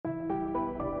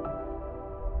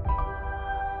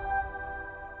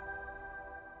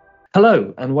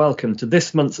Hello and welcome to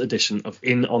this month's edition of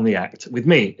In on the Act with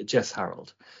me, Jess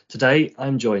Harrold. Today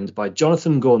I'm joined by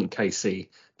Jonathan Gaunt KC,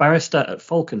 barrister at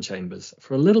Falcon Chambers,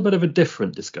 for a little bit of a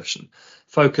different discussion,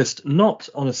 focused not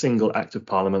on a single Act of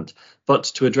Parliament, but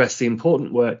to address the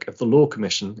important work of the Law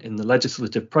Commission in the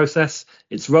legislative process,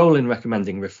 its role in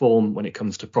recommending reform when it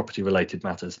comes to property-related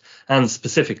matters, and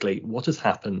specifically what has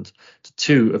happened to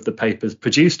two of the papers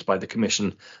produced by the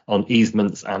Commission on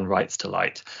easements and rights to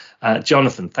light.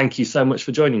 Jonathan, thank you so much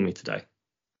for joining me today.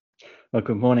 Well,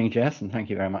 good morning, Jess, and thank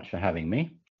you very much for having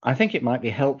me. I think it might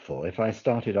be helpful if I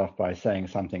started off by saying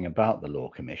something about the Law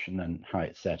Commission and how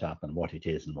it's set up and what it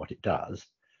is and what it does.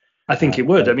 I think it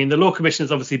would. I mean, the Law Commission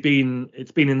has obviously been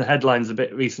in the headlines a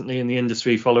bit recently in the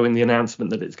industry following the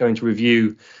announcement that it's going to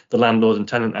review the Landlord and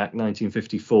Tenant Act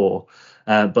 1954.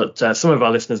 But some of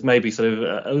our listeners may be sort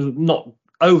of not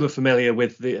over familiar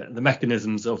with the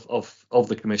mechanisms of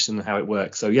the Commission and how it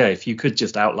works. So, yeah, if you could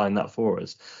just outline that for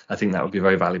us, I think that would be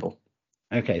very valuable.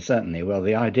 Okay, certainly. Well,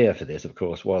 the idea for this, of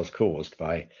course, was caused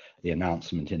by the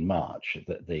announcement in March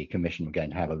that the Commission were going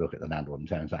to have a look at the Landlord and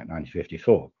Tenant Act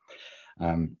 1954.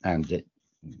 And it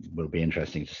will be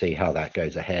interesting to see how that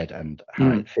goes ahead and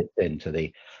how it fits into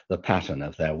the pattern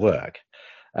of their work.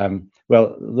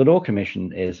 Well, the Law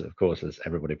Commission is, of course, as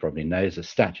everybody probably knows, a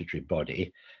statutory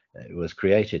body. It was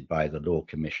created by the Law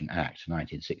Commission Act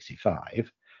 1965,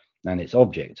 and its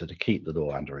objects are to keep the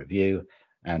law under review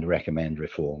and recommend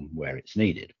reform where it's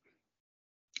needed.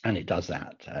 And it does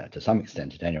that to some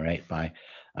extent, at any rate, by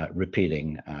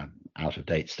repealing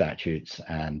out-of-date statutes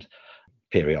and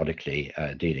periodically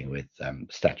dealing with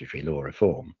statutory law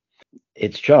reform.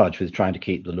 It's charged with trying to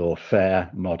keep the law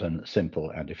fair, modern, simple,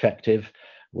 and effective,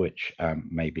 which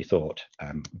may be thought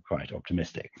quite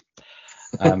optimistic.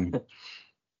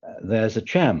 There's a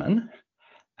chairman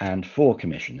and 4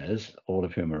 commissioners, all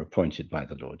of whom are appointed by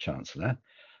the Lord Chancellor.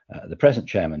 The present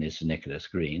chairman is Sir Nicholas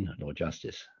Green, Lord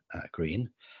Justice Green,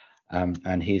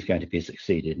 and he's going to be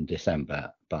succeeded in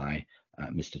December by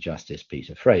Mr. Justice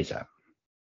Peter Fraser.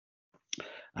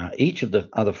 Each of the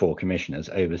other 4 commissioners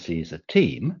oversees a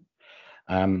team,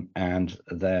 and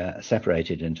they're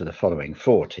separated into the following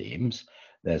 4 teams.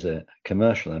 There's a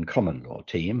commercial and common law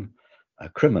team, a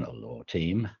criminal law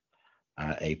team,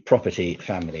 a property,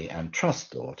 family and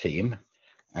trust law team,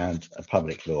 and a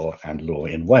public law and law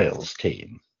in Wales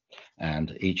team.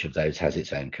 And each of those has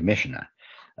its own commissioner.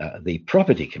 The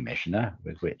property commissioner,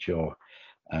 with which your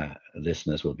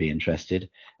listeners will be interested,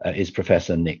 is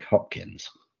Professor Nick Hopkins.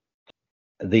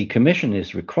 The Commission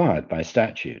is required by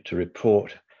statute to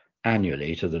report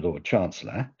annually to the Lord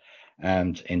Chancellor,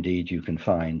 and indeed you can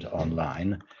find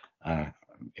online,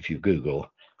 if you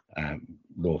Google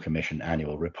Law Commission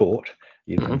annual report,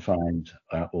 you can find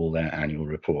all their annual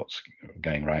reports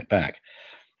going right back,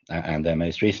 and their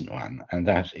most recent one, and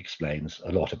that explains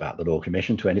a lot about the Law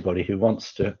Commission to anybody who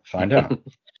wants to find out.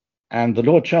 And the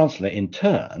Lord Chancellor, in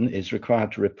turn, is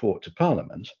required to report to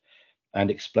Parliament and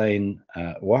explain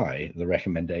why the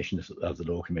recommendations of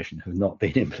the Law Commission have not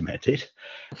been implemented,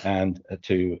 and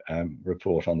to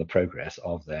report on the progress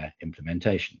of their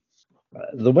implementation.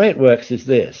 The way it works is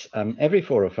this: every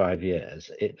 4 or 5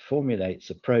 years, it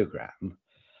formulates a programme.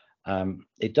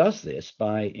 It does this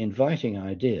by inviting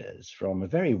ideas from a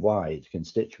very wide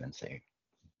constituency,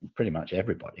 pretty much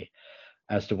everybody,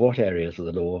 as to what areas of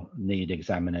the law need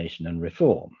examination and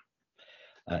reform.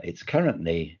 It's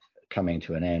currently coming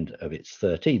to an end of its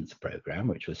 13th programme,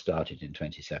 which was started in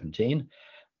 2017,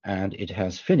 and it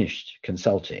has finished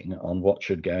consulting on what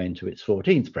should go into its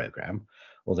 14th programme,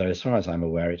 although as far as I'm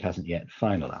aware, it hasn't yet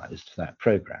finalised that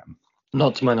programme.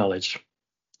 Not to my knowledge.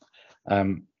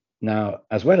 Now,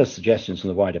 as well as suggestions from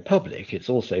the wider public, it's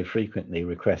also frequently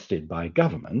requested by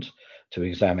government to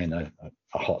examine a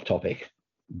hot topic,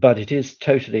 but it is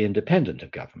totally independent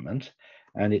of government,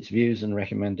 and its views and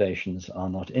recommendations are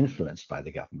not influenced by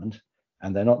the government,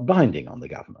 and they're not binding on the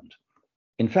government.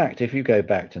 In fact, if you go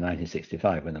back to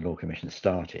 1965, when the Law Commission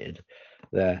started,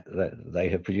 they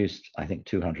have produced, I think,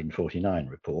 249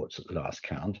 reports at the last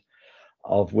count,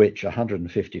 of which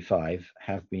 155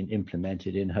 have been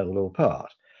implemented in whole or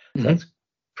part. So that's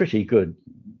pretty good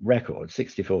record,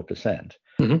 64%.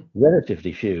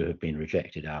 Relatively few have been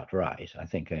rejected outright, I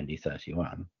think only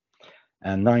 31.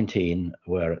 And 19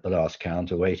 were at the last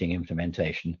count awaiting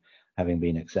implementation, having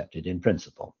been accepted in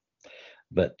principle.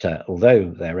 But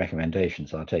although their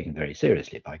recommendations are taken very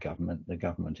seriously by government, the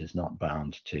government is not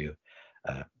bound to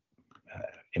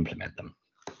implement them.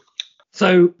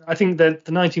 So I think that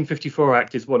the 1954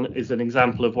 Act is an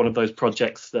example of one of those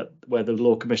projects where the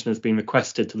Law Commission has been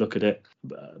requested to look at it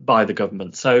by the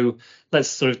government. So let's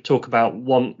sort of talk about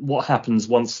what happens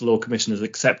once the Law Commission has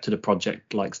accepted a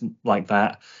project like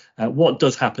that. What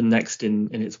does happen next in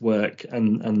its work,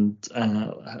 and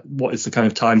what is the kind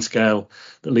of timescale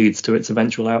that leads to its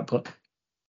eventual output?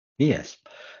 Yes.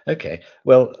 Okay.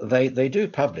 Well, they do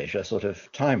publish a sort of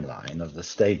timeline of the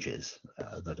stages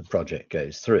that a project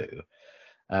goes through.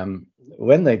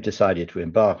 When they've decided to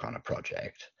embark on a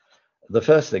project, the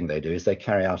first thing they do is they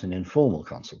carry out an informal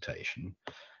consultation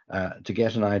to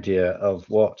get an idea of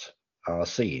what are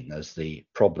seen as the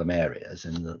problem areas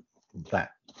in that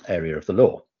area of the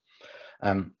law.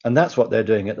 And that's what they're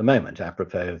doing at the moment,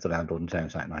 apropos of the Landlord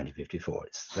Tenant Act 1954.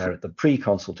 They're at the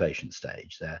pre-consultation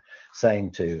stage. They're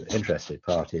saying to interested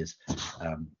parties,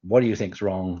 what do you think's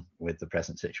wrong with the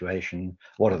present situation?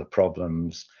 What are the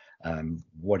problems?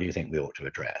 What do you think we ought to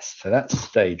address? So that's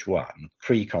stage one,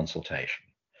 pre-consultation.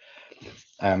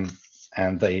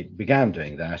 And they began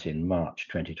doing that in March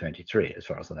 2023, as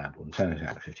far as the Landlord Tenant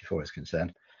Act 54 is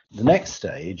concerned. The next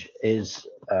stage is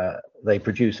they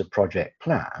produce a project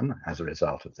plan as a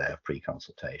result of their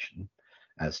pre-consultation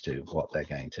as to what they're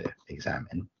going to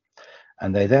examine.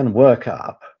 And they then work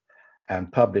up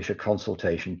and publish a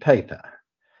consultation paper.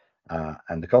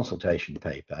 And the consultation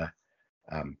paper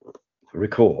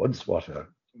records what are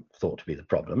thought to be the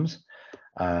problems.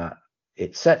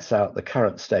 It sets out the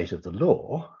current state of the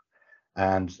law.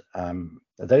 And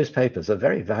those papers are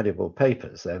very valuable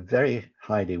papers. They're very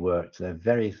highly worked. They're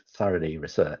very thoroughly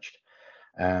researched.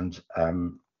 And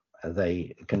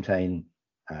they contain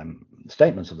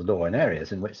statements of the law in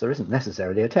areas in which there isn't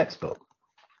necessarily a textbook.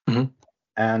 Mm-hmm.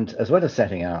 And as well as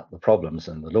setting out the problems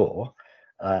in the law,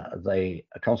 a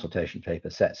consultation paper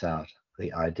sets out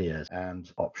the ideas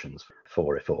and options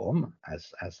for reform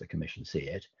as the Commission see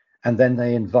it. And then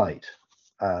they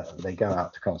they go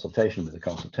out to consultation with the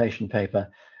consultation paper,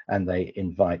 and they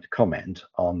invite comment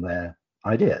on their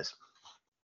ideas.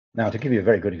 Now, to give you a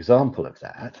very good example of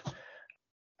that,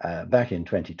 back in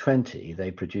 2020,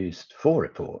 they produced 4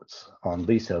 reports on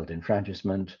leasehold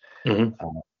enfranchisement,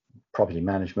 property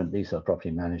management, leasehold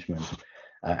property management,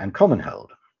 and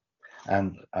commonhold.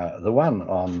 And the one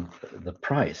on the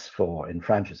price for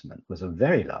enfranchisement was a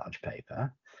very large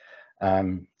paper.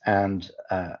 And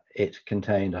it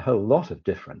contained a whole lot of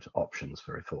different options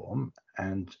for reform,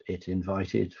 and it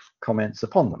invited comments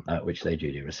upon them, which they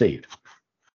duly received.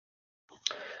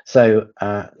 So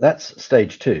that's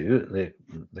stage 2,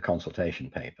 the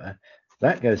consultation paper.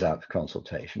 That goes out for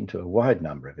consultation to a wide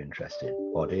number of interested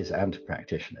bodies and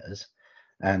practitioners,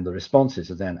 and the responses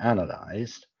are then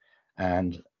analysed,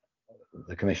 and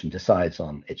the Commission decides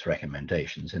on its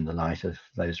recommendations in the light of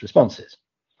those responses.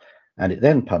 And it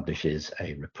then publishes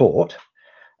a report.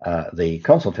 The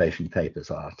consultation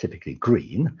papers are typically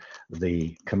green.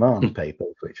 The command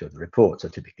papers, which are the reports, are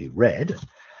typically red.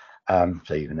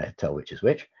 So you can tell which is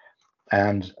which.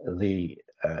 And the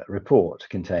report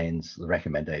contains the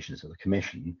recommendations of the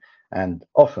Commission, and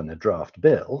often a draft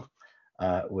bill,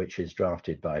 which is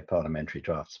drafted by parliamentary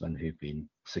draftsmen who've been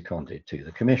seconded to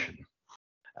the Commission.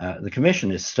 The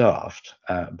Commission is staffed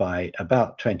by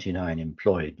about 29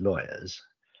 employed lawyers,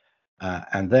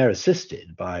 and they're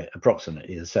assisted by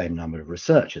approximately the same number of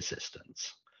research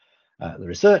assistants. The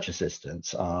research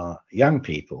assistants are young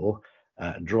people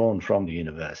drawn from the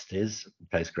universities,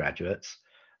 postgraduates,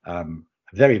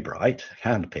 very bright,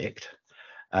 handpicked.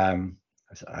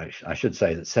 I should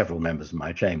say that several members of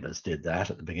my chambers did that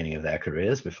at the beginning of their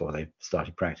careers before they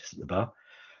started practice at the bar.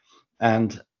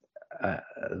 And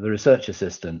the research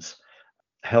assistants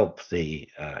help the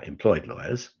employed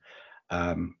lawyers.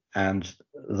 And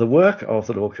the work of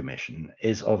the Law Commission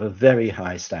is of a very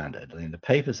high standard. I mean, the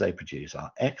papers they produce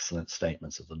are excellent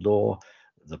statements of the law,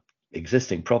 the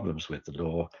existing problems with the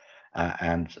law,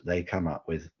 and they come up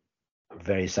with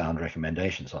very sound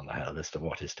recommendations on the whole as to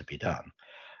what is to be done.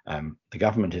 The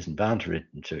government isn't bound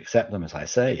to accept them, as I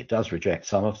say. It does reject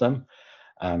some of them.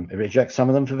 It rejects some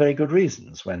of them for very good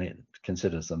reasons when it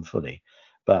considers them fully.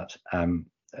 But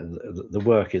the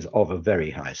work is of a very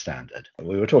high standard.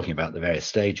 We were talking about the various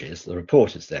stages. The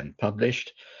report is then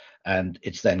published, and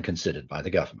it's then considered by the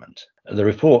government. The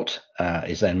report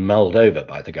is then mulled over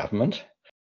by the government.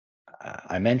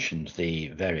 I mentioned the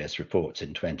various reports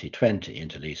in 2020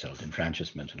 into leasehold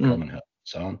enfranchisement and commonhold and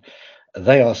so on.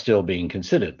 They are still being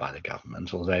considered by the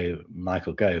government, although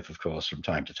Michael Gove, of course, from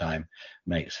time to time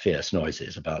makes fierce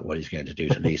noises about what he's going to do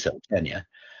to leasehold tenure.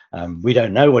 We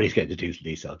don't know what he's going to do to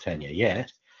leasehold tenure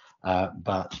yet,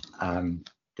 but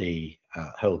the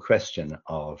whole question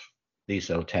of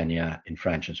leasehold tenure,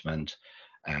 enfranchisement,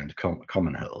 and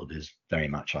commonhold is very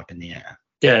much up in the air.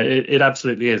 Yeah, it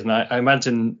absolutely is. And I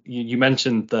imagine you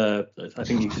mentioned I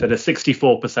think you said a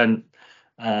 64%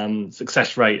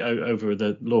 success rate over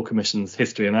the Law Commission's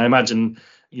history. And I imagine,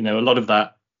 a lot of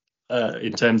that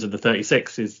in terms of the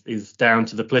 36 is down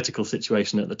to the political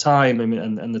situation at the time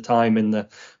and the time in the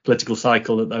political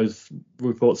cycle that those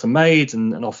reports are made.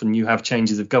 And often you have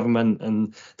changes of government,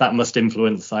 and that must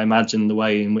influence, I imagine, the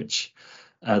way in which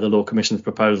the Law Commission's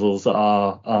proposals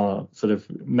are sort of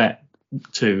met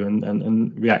to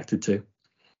and reacted to.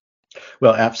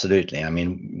 Well, absolutely. I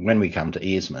mean, when we come to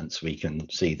easements, we can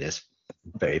see this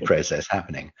very process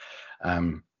happening.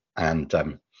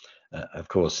 Of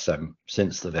course,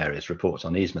 since the various reports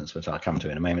on easements, which I'll come to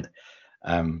in a moment,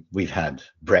 we've had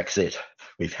Brexit,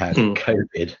 we've had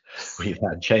COVID, we've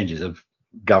had changes of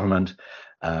government,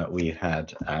 we've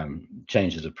had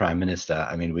changes of prime minister.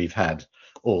 I mean, we've had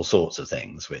all sorts of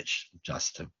things which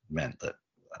just have meant that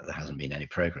there hasn't been any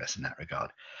progress in that regard.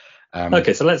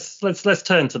 Okay, so let's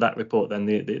turn to that report then,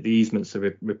 the easements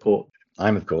report.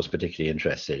 I'm of course particularly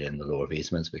interested in the law of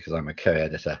easements because I'm a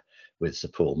co-editor with Sir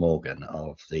Paul Morgan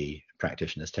of the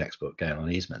practitioner's textbook Gale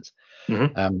on Easements.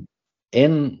 Mm-hmm.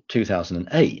 In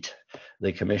 2008,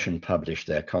 the Commission published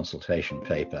their consultation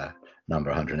paper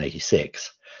number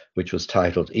 186, which was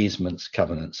titled Easements,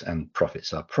 Covenants and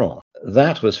Profits à Prend.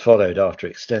 That was followed after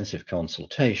extensive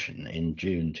consultation in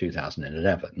June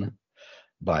 2011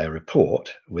 by a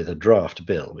report with a draft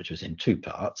bill, which was in two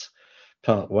parts.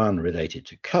 Part one related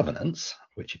to covenants,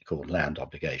 which it called land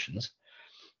obligations,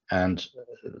 and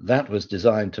that was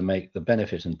designed to make the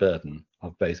benefit and burden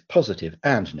of both positive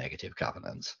and negative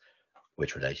covenants,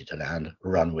 which related to land,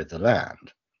 run with the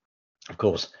land. Of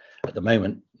course, at the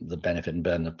moment, the benefit and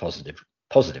burden of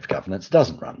positive covenants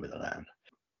doesn't run with the land.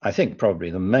 I think probably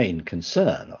the main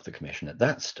concern of the Commission at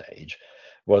that stage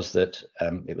was that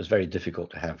it was very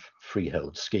difficult to have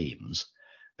freehold schemes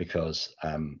because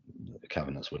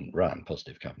covenants wouldn't run,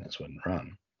 positive covenants wouldn't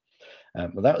run.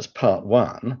 Well, that was part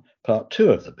one. Part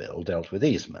two of the bill dealt with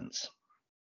easements.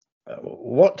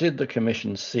 What did the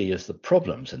Commission see as the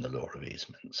problems in the law of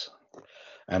easements?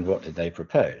 And what did they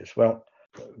propose? Well,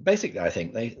 basically, I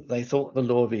think they thought the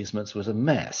law of easements was a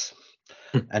mess,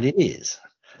 and it is.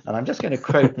 And I'm just going to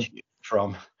quote you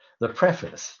from the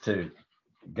preface to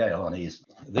Gale on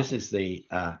Easements. This is the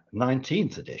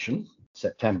 19th edition,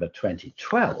 September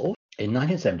 2012. In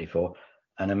 1974,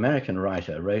 an American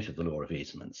writer wrote of the law of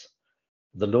easements: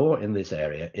 "The law in this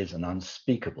area is an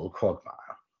unspeakable quagmire.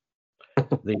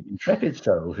 The intrepid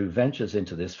soul who ventures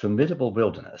into this formidable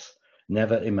wilderness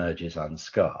never emerges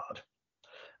unscarred.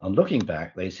 On looking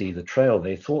back, they see the trail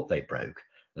they thought they broke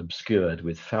obscured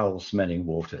with foul-smelling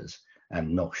waters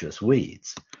and noxious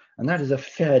weeds." And that is a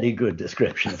fairly good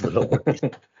description of the law.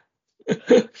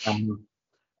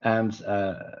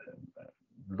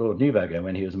 Lord Neuberger,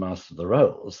 when he was Master of the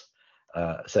Rolls,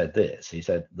 said this. He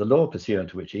said, "The law pursuant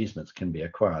to which easements can be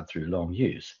acquired through long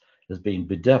use has been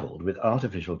bedeviled with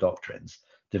artificial doctrines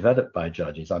developed by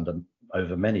judges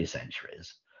over many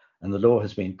centuries, and the law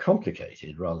has been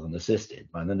complicated rather than assisted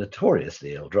by the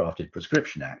notoriously ill-drafted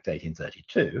Prescription Act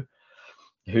 1832,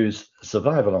 whose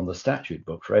survival on the statute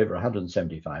book for over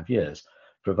 175 years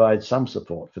provides some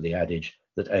support for the adage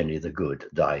that only the good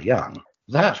die young."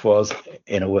 That was,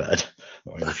 in a word,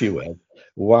 or in a few words,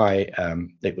 why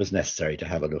it was necessary to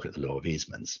have a look at the law of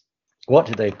easements. What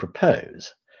did they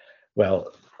propose?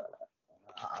 Well,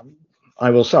 I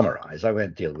will summarize. I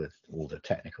won't deal with all the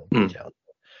technical details.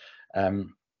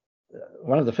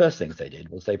 One of the first things they did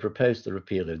was they proposed the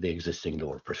repeal of the existing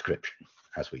law of prescription,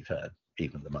 as we've heard.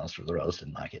 Even the Master of the Rolls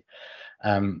didn't like it.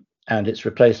 And its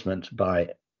replacement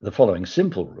by the following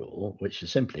simple rule, which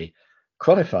is simply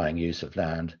qualifying use of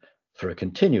land for a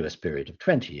continuous period of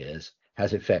 20 years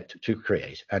has effect to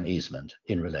create an easement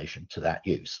in relation to that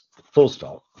use. Full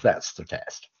stop. That's the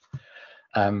test.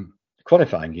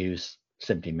 Qualifying use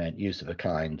simply meant use of a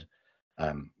kind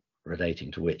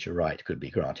relating to which a right could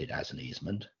be granted as an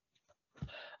easement,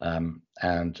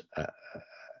 and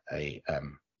a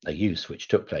use which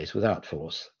took place without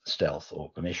force, stealth,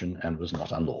 or permission and was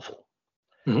not unlawful.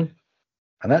 Mm-hmm.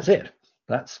 And that's it.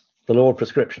 That's the law of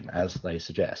prescription, as they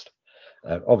suggest.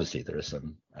 Obviously, there are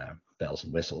some bells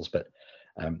and whistles, but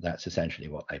that's essentially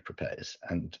what they propose.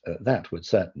 And that would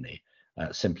certainly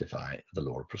simplify the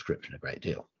law of prescription a great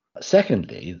deal.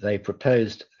 Secondly, they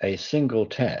proposed a single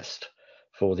test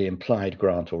for the implied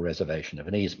grant or reservation of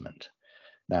an easement.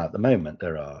 Now, at the moment,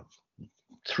 there are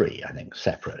three, I think,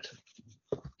 separate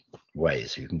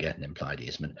ways you can get an implied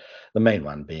easement, the main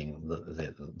one being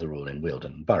the rule in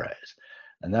Wealden boroughs.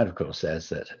 And that, of course, says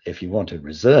that if you want to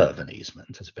reserve an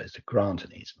easement as opposed to grant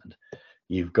an easement,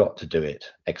 you've got to do it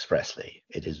expressly.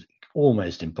 It is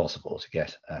almost impossible to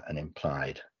get an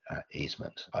implied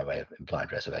easement by way of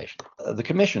implied reservation. The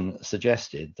Commission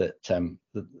suggested that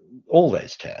all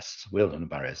those tests, Wildon and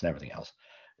Burrows and everything else,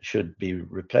 should be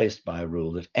replaced by a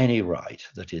rule that any right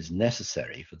that is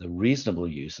necessary for the reasonable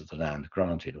use of the land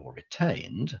granted or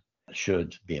retained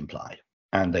should be implied.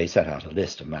 And they set out a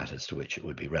list of matters to which it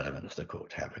would be relevant for the court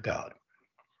to have regard.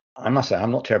 I must say,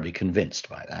 I'm not terribly convinced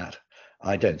by that.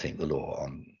 I don't think the law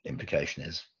on implication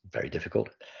is very difficult.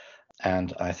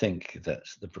 And I think that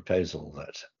the proposal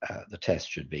that the test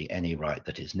should be any right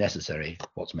that is necessary,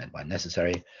 what's meant by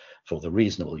necessary, for the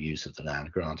reasonable use of the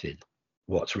land granted.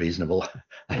 What's reasonable?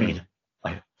 I mean,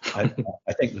 I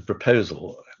think the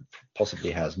proposal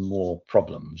possibly has more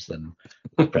problems than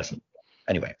the present.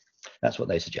 Anyway, that's what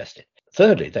they suggested.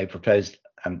 Thirdly, they proposed,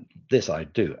 and this I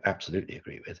do absolutely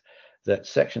agree with, that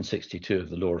Section 62 of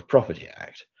the Law of Property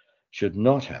Act should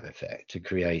not have effect to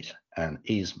create an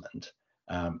easement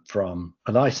from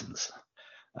a license.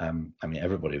 I mean,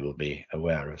 everybody will be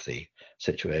aware of the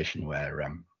situation where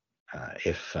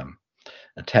if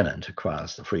a tenant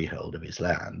acquires the freehold of his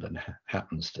land and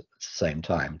happens to, at the same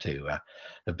time to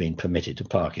have been permitted to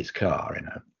park his car in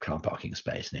a car parking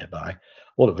space nearby,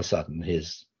 all of a sudden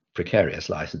his precarious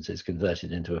license is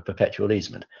converted into a perpetual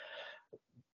easement.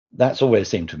 That's always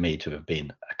seemed to me to have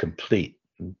been a complete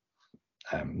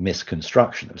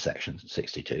misconstruction of Section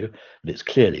 62, but it's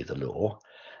clearly the law,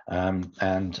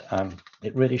 and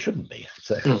it really shouldn't be.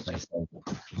 So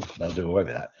they'll do away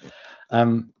with that.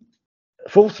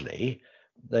 Fourthly,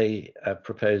 they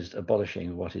proposed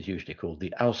abolishing what is usually called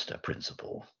the ouster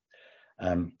principle.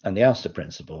 And the ouster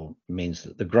principle means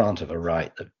that the grant of a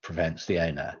right that prevents the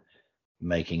owner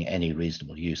making any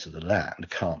reasonable use of the land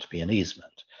can't be an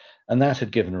easement. And that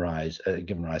had given rise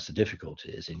to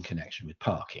difficulties in connection with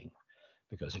parking,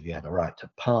 because if you had a right to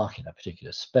park in a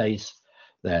particular space,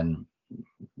 then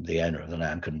the owner of the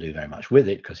land couldn't do very much with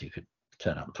it because you could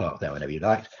turn up and park there whenever you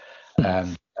liked.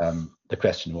 And the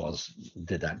question was,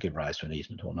 did that give rise to an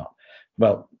easement or not?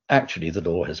 Well, actually, the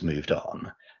law has moved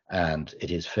on, and it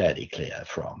is fairly clear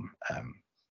from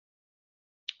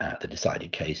the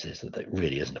decided cases that there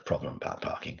really isn't a problem about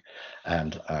parking.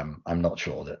 And I'm not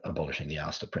sure that abolishing the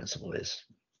ouster principle is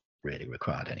really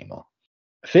required anymore.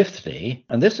 Fifthly,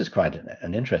 and this is quite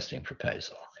an interesting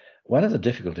proposal, one of the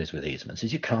difficulties with easements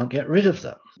is you can't get rid of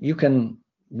them. You can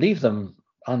leave them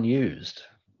unused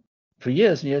for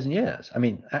years and years and years. I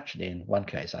mean, actually, in one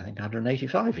case, I think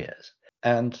 185 years.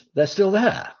 And they're still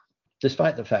there,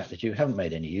 despite the fact that you haven't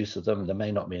made any use of them. There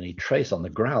may not be any trace on the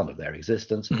ground of their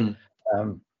existence,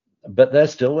 but they're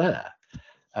still there.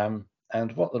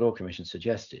 And what the Law Commission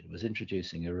suggested was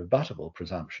introducing a rebuttable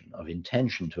presumption of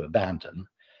intention to abandon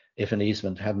if an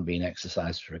easement hadn't been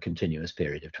exercised for a continuous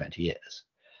period of 20 years.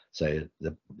 So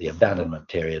the abandonment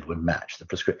period would match the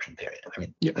prescription period. I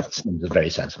mean, that seems a very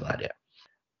sensible idea.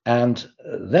 And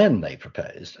then they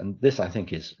proposed, and this I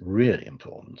think is really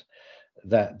important,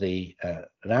 that the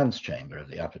Lands Chamber of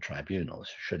the upper tribunals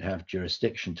should have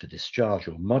jurisdiction to discharge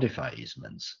or modify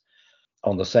easements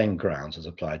on the same grounds as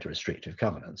applied to restrictive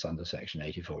covenants under Section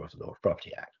 84 of the Law of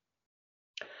Property Act.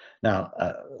 Now,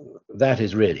 that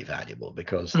is really valuable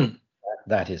because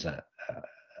that is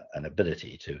an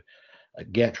ability to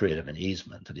get rid of an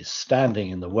easement that is standing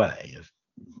in the way of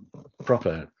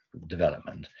proper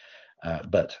development,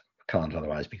 but can't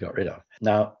otherwise be got rid of.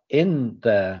 Now, in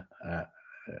their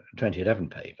 2011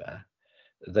 paper,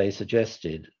 they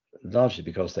suggested, largely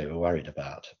because they were worried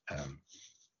about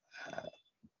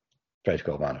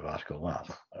Protocol 1 of Article 1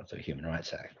 of the Human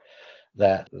Rights Act,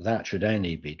 that should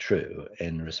only be true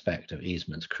in respect of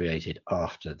easements created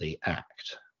after the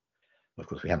Act. Of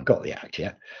course, we haven't got the Act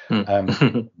yet.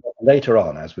 Later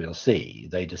on, as we'll see,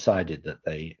 they decided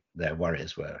that their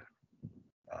worries were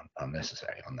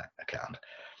unnecessary on that account.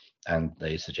 And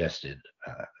they suggested,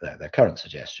 their current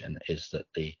suggestion is that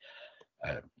the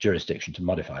jurisdiction to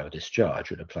modify or discharge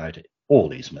would apply to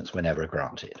all easements whenever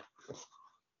granted.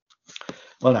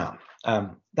 Well, now,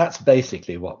 that's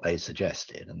basically what they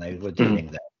suggested, and they were dealing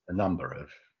with a number of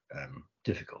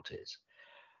difficulties.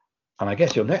 And I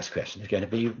guess your next question is going to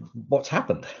be, what's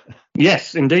happened?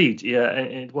 Yes, indeed.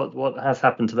 Yeah, what has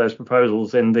happened to those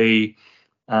proposals in the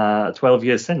 12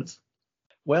 years since?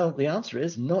 Well, the answer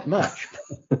is not much.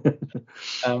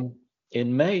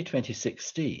 In May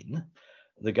 2016,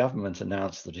 the government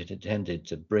announced that it intended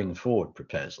to bring forward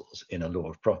proposals in a law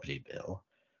of property bill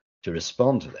to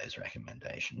respond to those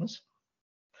recommendations.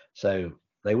 So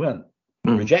they weren't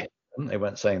rejecting them. They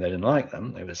weren't saying they didn't like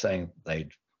them. They were saying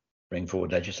they'd bring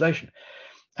forward legislation.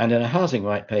 And in a housing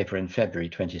white paper in February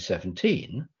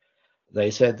 2017,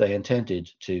 they said they intended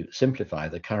to simplify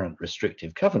the current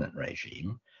restrictive covenant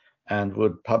regime and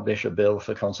would publish a bill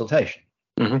for consultation,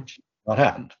 which not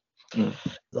happened.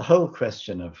 The whole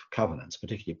question of covenants,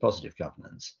 particularly positive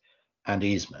covenants and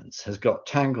easements, has got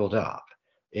tangled up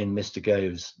in Mr.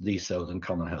 Gove's leasehold and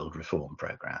commonhold reform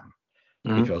programme,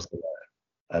 because there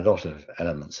are a lot of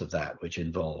elements of that which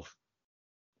involve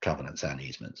covenants and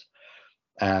easements.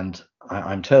 And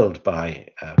I'm told by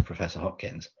Professor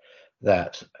Hopkins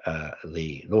that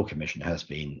the Law Commission has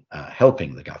been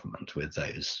helping the government with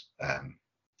those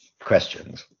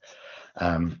questions,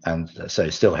 and so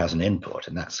still has an input,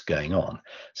 and that's going on.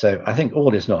 So I think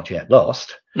all is not yet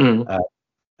lost.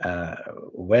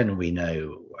 When we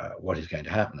know what is going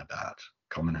to happen about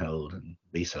commonhold and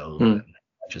leasehold and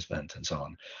enfranchisement and so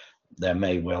on, there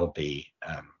may well be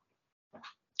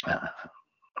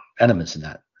elements in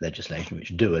that legislation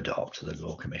which do adopt the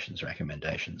Law Commission's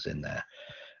recommendations in their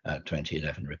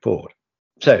 2011 report.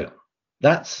 So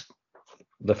that's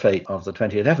the fate of the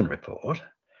 2011 report.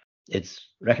 Its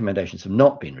recommendations have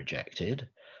not been rejected,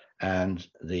 and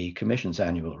the Commission's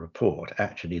annual report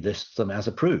actually lists them as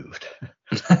approved.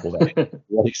 Although to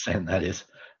what extent that is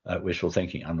wishful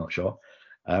thinking, I'm not sure.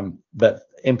 But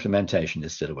implementation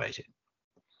is still awaited.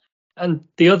 And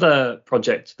the other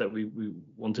project that we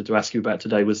wanted to ask you about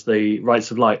today was the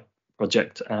Rights of Light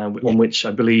project, on which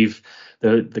I believe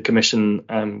the Commission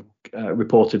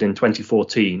reported in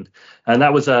 2014. And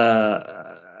that was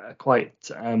a quite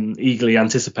eagerly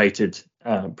anticipated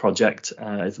project.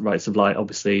 Rights of Light,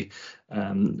 obviously,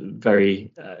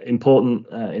 very important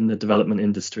in the development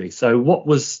industry. So what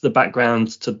was the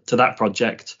background to that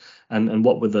project, and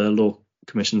what were the Law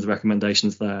Commission's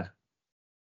recommendations there?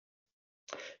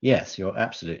 Yes, you're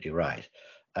absolutely right.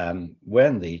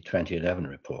 When the 2011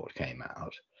 report came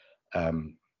out,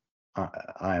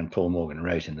 I and Paul Morgan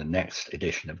wrote in the next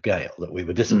edition of Gale that we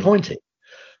were disappointed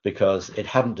because it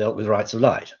hadn't dealt with rights of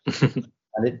light.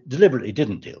 And it deliberately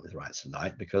didn't deal with rights of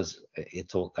light because it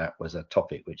thought that was a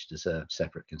topic which deserved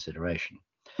separate consideration.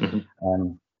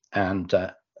 And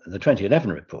the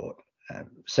 2011 report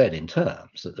said in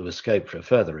terms that there was scope for a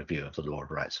further review of the law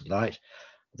of rights of light,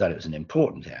 that it was an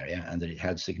important area and that it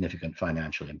had significant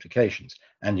financial implications.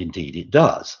 And indeed it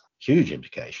does, huge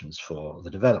implications for the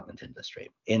development industry.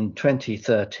 In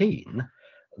 2013,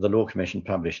 the Law Commission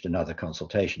published another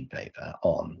consultation paper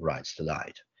on rights to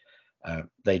light.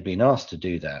 They'd been asked to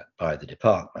do that by the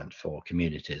Department for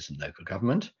Communities and Local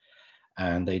Government,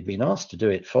 and they'd been asked to do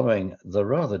it following the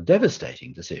rather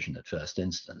devastating decision at first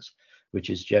instance, which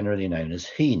is generally known as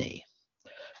Heaney,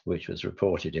 which was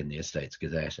reported in the Estates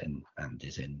Gazette and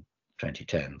is in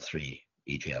 2010 3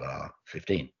 EGLR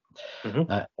 15.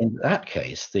 In that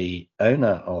case, the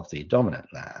owner of the dominant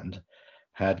land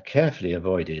had carefully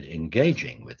avoided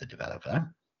engaging with the developer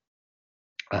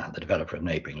of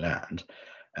neighbouring land,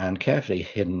 and carefully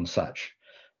hidden such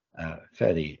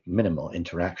fairly minimal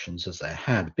interactions as there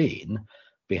had been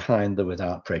behind the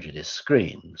without prejudice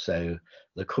screen. So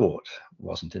the court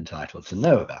wasn't entitled to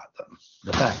know about them.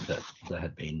 The fact that there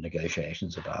had been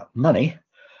negotiations about money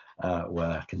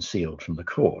were concealed from the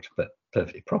court, but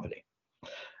perfectly properly.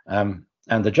 And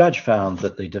the judge found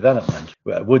that the development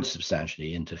would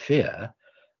substantially interfere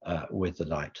with the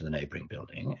light to the neighbouring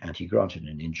building, and he granted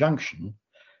an injunction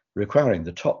requiring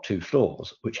the top 2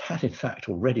 floors, which had in fact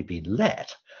already been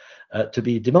let, to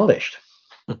be demolished.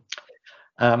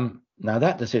 Now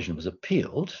that decision was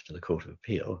appealed to the Court of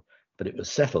Appeal, but it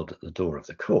was settled at the door of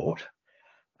the court.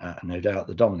 No doubt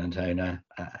the dominant owner,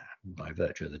 by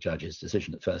virtue of the judge's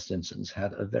decision at first instance,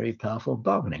 had a very powerful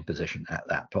bargaining position at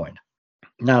that point.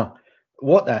 Now,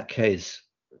 what that case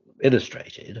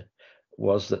illustrated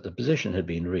was that the position had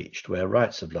been reached where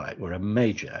rights of light were a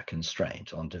major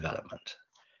constraint on development,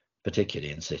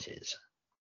 particularly in cities.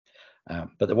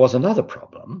 But there was another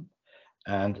problem,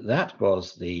 and that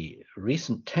was the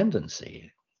recent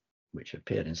tendency, which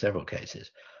appeared in several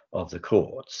cases, of the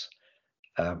courts,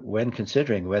 when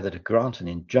considering whether to grant an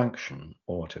injunction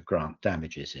or to grant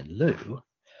damages in lieu,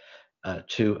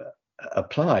 to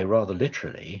apply rather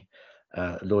literally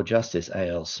Lord Justice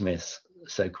A.L. Smith's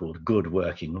so-called good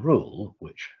working rule,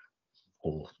 which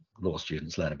all law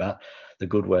students learn about, the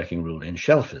good working rule in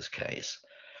Shelfer's case.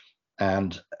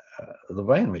 And the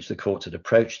way in which the courts had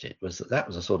approached it was that that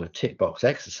was a sort of tick box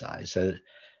exercise. So that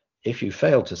if you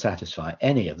failed to satisfy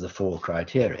any of the 4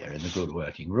 criteria in the good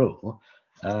working rule,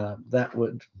 that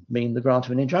would mean the grant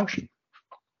of an injunction.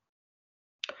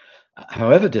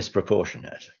 However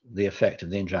disproportionate the effect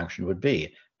of the injunction would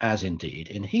be, as indeed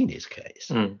in Heaney's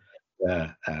case,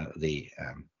 where the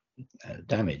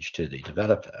damage to the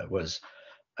developer was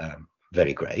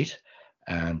very great,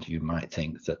 and you might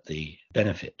think that the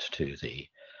benefit to the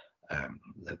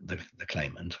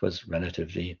claimant was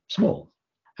relatively small.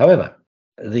 However,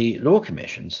 the Law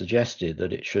Commission suggested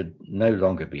that it should no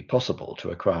longer be possible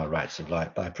to acquire rights of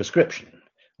light by prescription,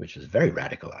 which was a very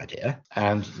radical idea,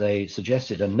 and they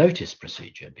suggested a notice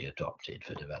procedure be adopted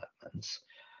for developments,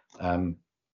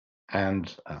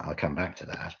 and I'll come back to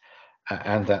that,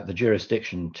 and that the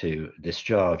jurisdiction to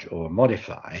discharge or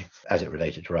modify, as it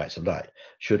related to rights of light,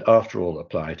 should after all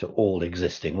apply to all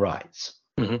existing rights,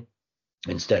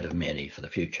 instead of merely for the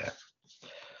future.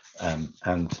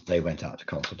 And they went out to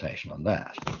consultation on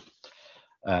that.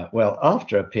 Well,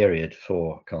 after a period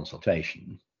for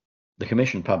consultation, the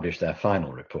Commission published their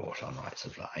final report on rights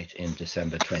of light in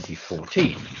December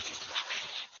 2014.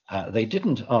 They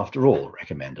didn't, after all,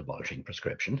 recommend abolishing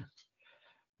prescription,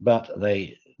 but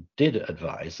they did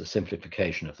advise the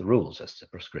simplification of the rules as to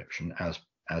prescription as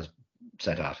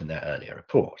set out in their earlier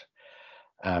report.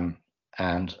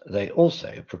 And they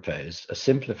also proposed a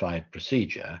simplified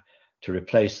procedure to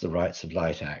replace the Rights of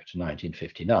Light Act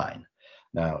 1959.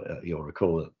 Now, you'll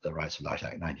recall that the Rights of Light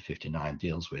Act 1959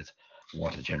 deals with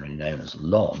what are generally known as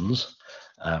lons,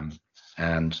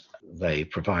 and they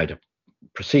provide a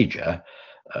procedure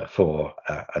for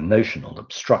a notional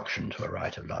obstruction to a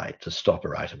right of light to stop a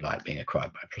right of light being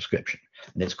acquired by prescription.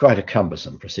 And it's quite a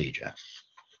cumbersome procedure,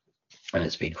 and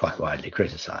it's been quite widely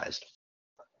criticised.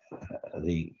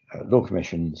 The Law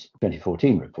Commission's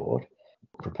 2014 report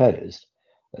proposed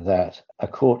that a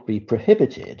court be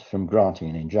prohibited from granting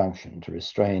an injunction to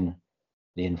restrain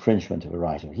the infringement of a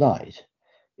right of light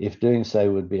if doing so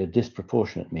would be a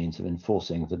disproportionate means of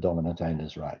enforcing the dominant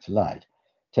owner's right to light,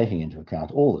 taking into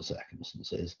account all the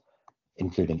circumstances,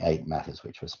 including 8 matters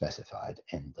which were specified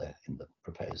in the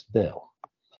proposed bill.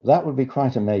 That would be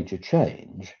quite a major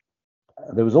change.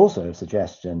 There was also a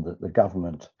suggestion that the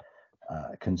government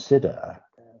consider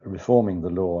reforming the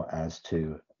law as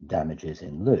to damages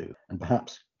in lieu and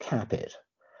perhaps cap it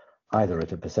either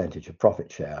at a percentage of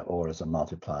profit share or as a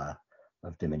multiplier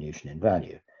of diminution in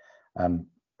value.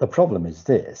 The problem is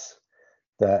this,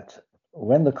 that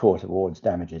when the court awards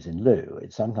damages in lieu,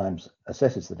 it sometimes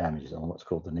assesses the damages on what's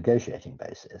called the negotiating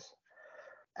basis.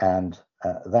 And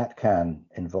that can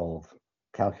involve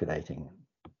calculating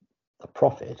the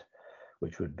profit,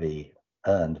 which would be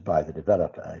earned by the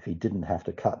developer if he didn't have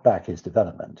to cut back his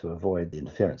development to avoid the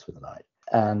interference with the light.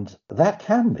 And that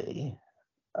can be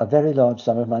a very large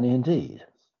sum of money indeed.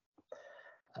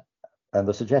 And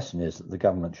the suggestion is that the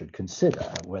government should consider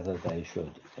whether they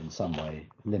should in some way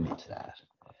limit that.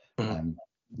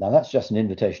 Now, that's just an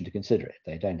invitation to consider it.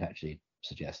 They don't actually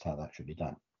suggest how that should be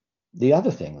done. The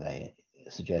other thing they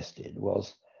suggested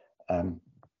was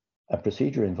a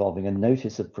procedure involving a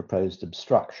notice of proposed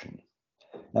obstruction.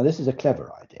 Now, this is a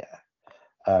clever idea.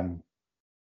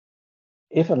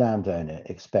 If a landowner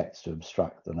expects to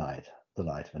obstruct the light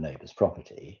of a neighbour's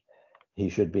property, he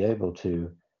should be able to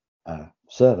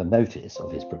serve a notice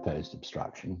of his proposed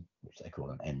obstruction, which they call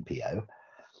an NPO,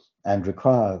 and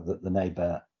require that the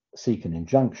neighbour seek an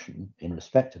injunction in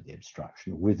respect of the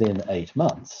obstruction within 8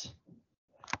 months,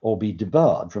 or be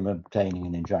debarred from obtaining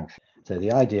an injunction. So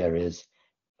the idea is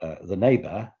the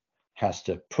neighbour has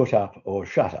to put up or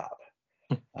shut up.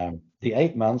 The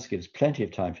 8 months gives plenty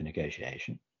of time for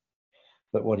negotiation,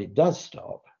 but what it does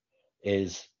stop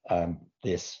is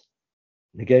this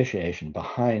negotiation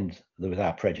behind the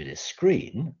without prejudice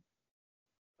screen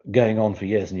going on for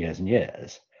years and years and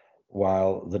years,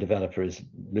 while the developer is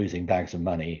losing bags of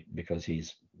money because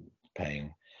he's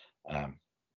paying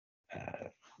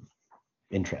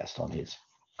interest on his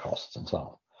costs and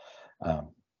so on,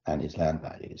 and his land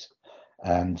values.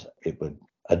 And it would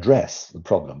address the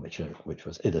problem which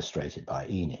was illustrated by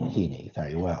Heaney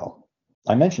very well.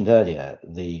 I mentioned earlier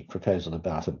the proposal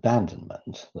about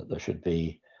abandonment, that there should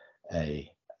be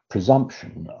a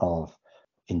presumption of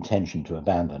intention to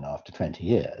abandon after 20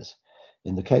 years.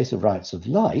 In the case of rights of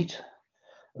light,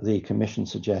 the Commission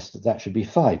suggests that should be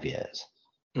 5 years.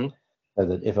 So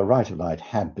that if a right of light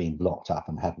had been blocked up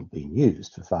and hadn't been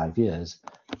used for 5 years,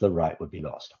 the right would be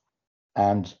lost.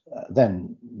 And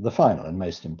then the final and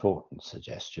most important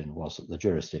suggestion was that the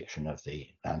jurisdiction of the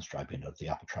Lands Tribunal, of the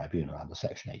Upper Tribunal under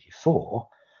Section 84,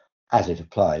 as it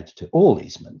applied to all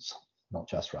easements, not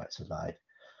just rights of light,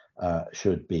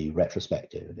 should be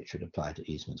retrospective, and it should apply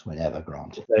to easements whenever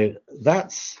granted. So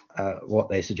that's what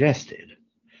they suggested.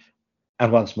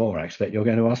 And once more, I expect you're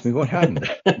going to ask me what happened.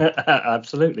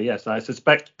 Absolutely, yes. I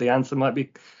suspect the answer might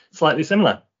be slightly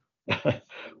similar.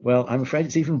 Well, I'm afraid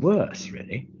it's even worse,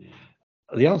 really.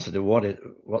 The answer to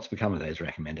what's become of those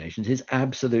recommendations is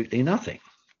absolutely nothing.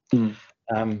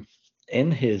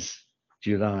 In his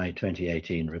July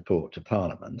 2018 report to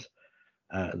Parliament,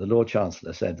 the Lord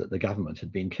Chancellor said that the government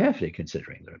had been carefully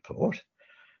considering the report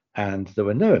and there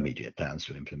were no immediate plans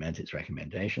to implement its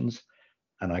recommendations.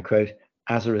 And I quote,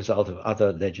 as a result of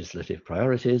other legislative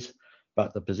priorities,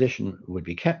 but the position would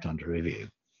be kept under review.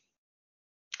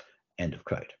 End of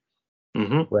quote.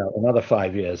 Mm-hmm. Well, another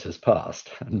 5 years has passed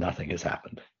and nothing has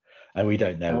happened. And we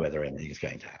don't know whether anything is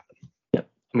going to happen. Yeah,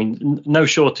 I mean, no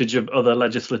shortage of other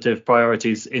legislative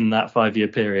priorities in that 5-year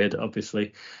period,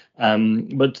 obviously.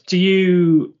 But do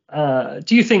you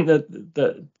think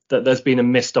that there's been a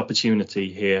missed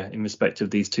opportunity here in respect of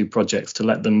these two projects to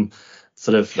let them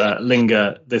sort of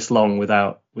linger this long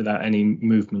without any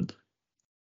movement?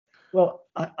 Well,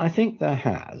 I think there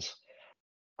has.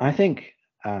 I think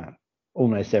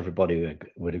almost everybody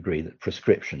would agree that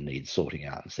prescription needs sorting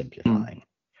out and simplifying.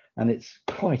 And it's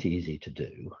quite easy to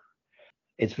do.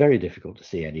 It's very difficult to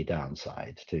see any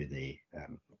downside to the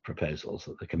proposals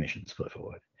that the Commission's put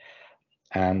forward,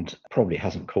 and probably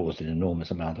hasn't caused an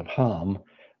enormous amount of harm,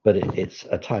 but it's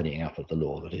a tidying up of the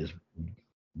law that is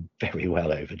very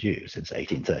well overdue since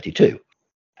 1832.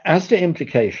 As to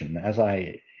implication, as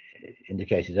I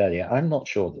indicated earlier, I'm not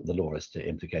sure that the law as to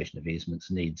implication of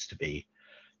easements needs to be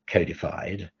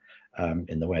codified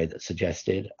in the way that's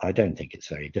suggested. I don't think it's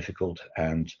very difficult,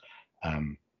 and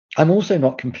I'm also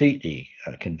not completely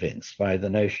convinced by the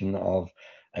notion of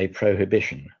a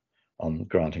prohibition on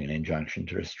granting an injunction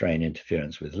to restrain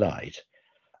interference with light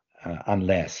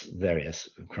unless various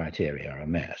criteria are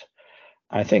met.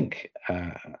 I think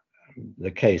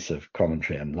the case of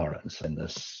Commentary and Lawrence in the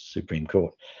Supreme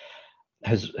Court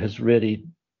has really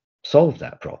solved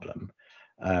that problem.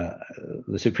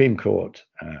 The Supreme Court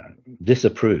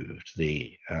disapproved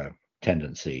the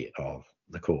tendency of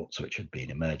the courts which had been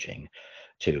emerging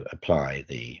to apply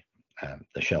the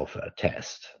Shelfer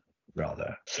test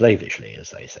rather slavishly, as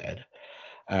they said,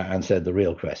 and said the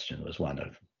real question was one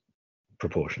of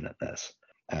proportionateness.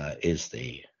 Is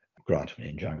the grant of an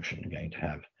injunction going to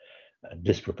have a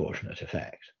disproportionate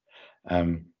effect?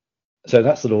 So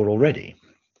that's the law already.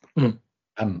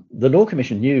 The Law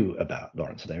Commission knew about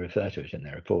Lawrence, they refer to it in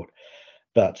their report,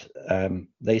 but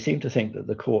they seem to think that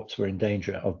the courts were in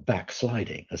danger of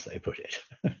backsliding, as they put it.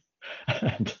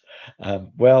 And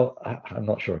well, I'm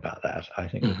not sure about that. I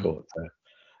think the courts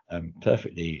are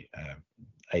perfectly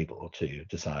able to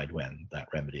decide when that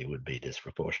remedy would be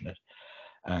disproportionate.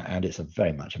 And it's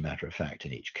very much a matter of fact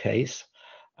in each case.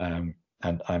 And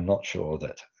I'm not sure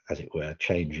that, as it were,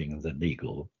 changing the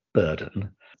legal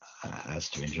burden as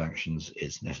to injunctions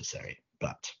is necessary.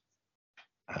 But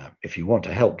if you want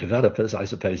to help developers, I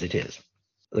suppose it is.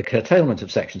 The curtailment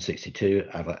of Section 62,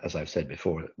 as I've said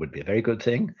before, would be a very good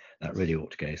thing. That really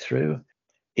ought to go through.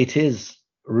 It is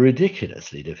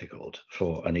ridiculously difficult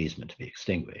for an easement to be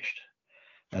extinguished.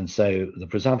 And so the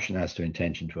presumption as to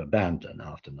intention to abandon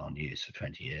after non-use for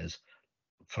 20 years,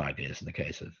 5 years in the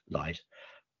case of light,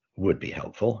 would be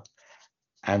helpful.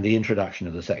 And the introduction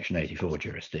of the Section 84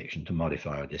 jurisdiction to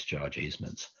modify or discharge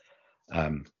easements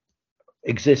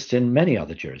exists in many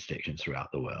other jurisdictions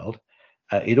throughout the world.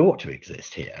 It ought to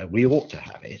exist here. We ought to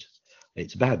have it.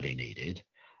 It's badly needed.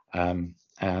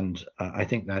 And I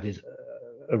think that is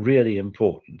a really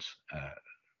important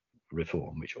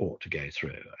reform which ought to go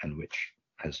through and which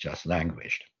has just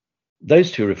languished.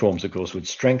 Those two reforms, of course, would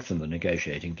strengthen the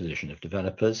negotiating position of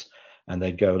developers, and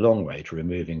they'd go a long way to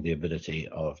removing the ability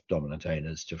of dominant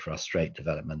owners to frustrate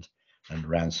development and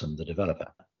ransom the developer.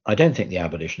 I don't think the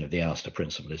abolition of the ouster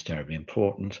principle is terribly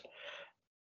important.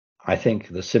 I think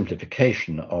the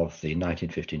simplification of the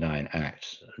 1959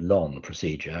 Act's long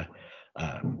procedure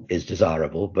is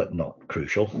desirable, but not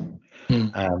crucial.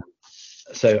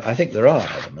 So I think there are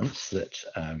elements that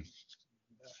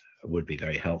would be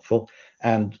very helpful.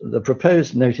 And the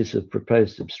proposed notice of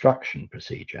proposed obstruction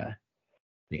procedure,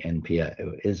 the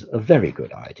NPO, is a very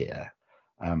good idea.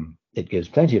 It gives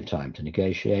plenty of time to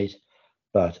negotiate,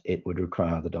 but it would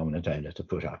require the dominant owner to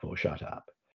put up or shut up.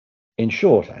 In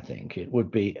short, I think it would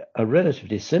be a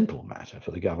relatively simple matter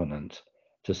for the government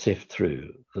to sift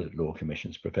through the Law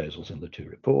Commission's proposals in the two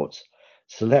reports,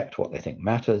 select what they think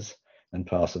matters, and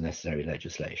pass the necessary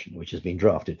legislation, which has been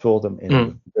drafted for them in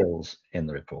the bills in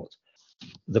the report.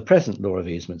 The present law of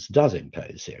easements does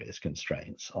impose serious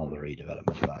constraints on the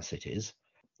redevelopment of our cities,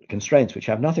 constraints which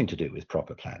have nothing to do with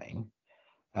proper planning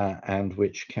and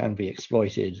which can be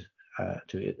exploited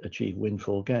to achieve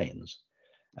windfall gains.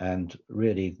 And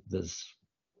really, there's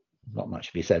not much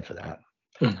to be said for that.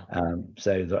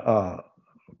 So there are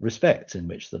respects in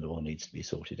which the law needs to be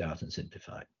sorted out and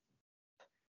simplified.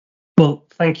 Well,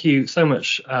 thank you so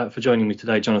much for joining me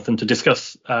today, Jonathan, to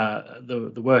discuss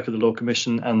the work of the Law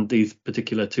Commission and these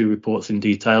particular two reports in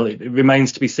detail. It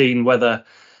remains to be seen whether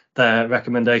their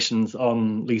recommendations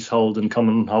on leasehold and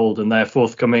commonhold and their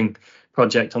forthcoming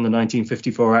project on the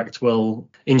 1954 Act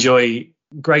will enjoy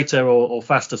greater or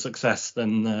faster success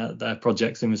than their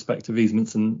projects in respect of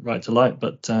easements and right to light.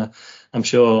 But I'm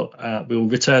sure we'll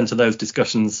return to those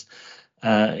discussions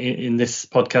in this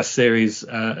podcast series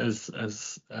as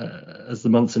the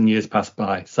months and years pass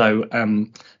by. So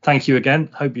thank you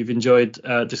again. Hope you've enjoyed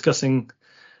discussing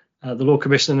the Law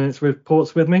Commission and its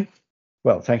reports with me.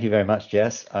 Well, thank you very much,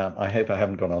 Jess. I hope I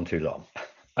haven't gone on too long.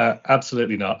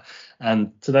 Absolutely not.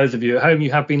 And to those of you at home,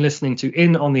 you have been listening to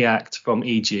In on the Act from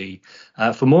EG.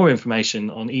 For more information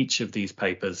on each of these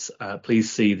papers,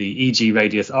 please see the EG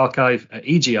Radius archive at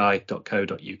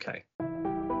egi.co.uk.